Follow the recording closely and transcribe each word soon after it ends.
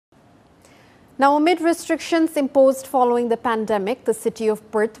Now, amid restrictions imposed following the pandemic, the city of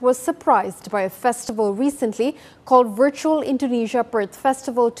Perth was surprised by a festival recently called Virtual Indonesia-Perth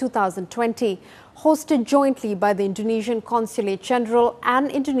Festival 2020, hosted jointly by the Indonesian Consulate General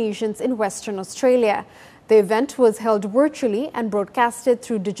and Indonesians in Western Australia. The event was held virtually and broadcasted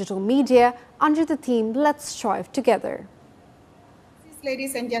through digital media under the theme Let's Strive Together.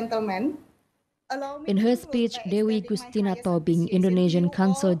 Ladies and gentlemen, in her speech, Dewi Gustina Tobing, Indonesian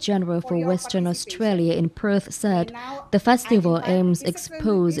Consul General for Western Australia in Perth, said the festival aims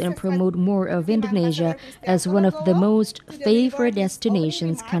expose and promote more of Indonesia as one of the most favoured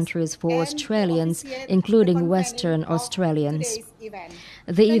destination countries for Australians, including Western Australians.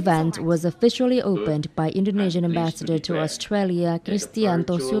 The event was officially opened by Indonesian Ambassador to Australia,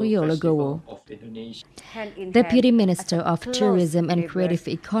 Kristianto Suryo-Legowo. Deputy Minister of Tourism and Creative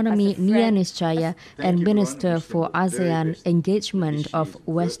Economy Nia Niscaya and Minister for ASEAN Engagement of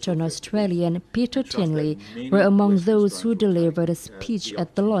Western Australian Peter Tinley were among those who delivered a speech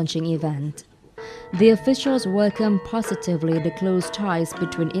at the launching event. The officials welcomed positively the close ties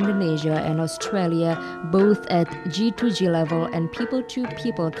between Indonesia and Australia, both at G2G level and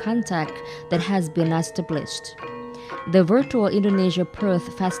people-to-people contact that has been established. The Virtual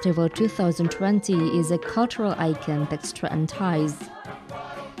Indonesia-Perth Festival 2020 is a cultural icon that strengthens ties.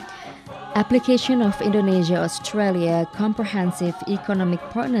 Application of Indonesia-Australia Comprehensive Economic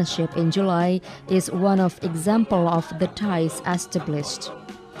Partnership in July is one of example of the ties established.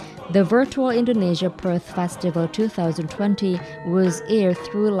 The Virtual Indonesia-Perth Festival 2020 was aired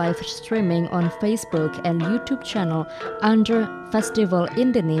through live streaming on Facebook and YouTube channel under Festival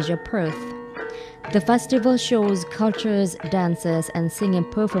Indonesia-Perth. The festival shows cultures, dances, and singing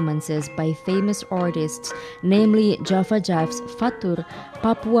performances by famous artists, namely Java Jive's Fatur,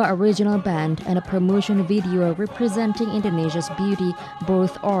 Papua Original Band, and a promotion video representing Indonesia's beauty,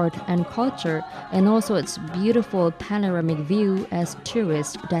 both art and culture, and also its beautiful panoramic view as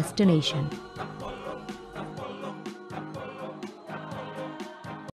tourist destination.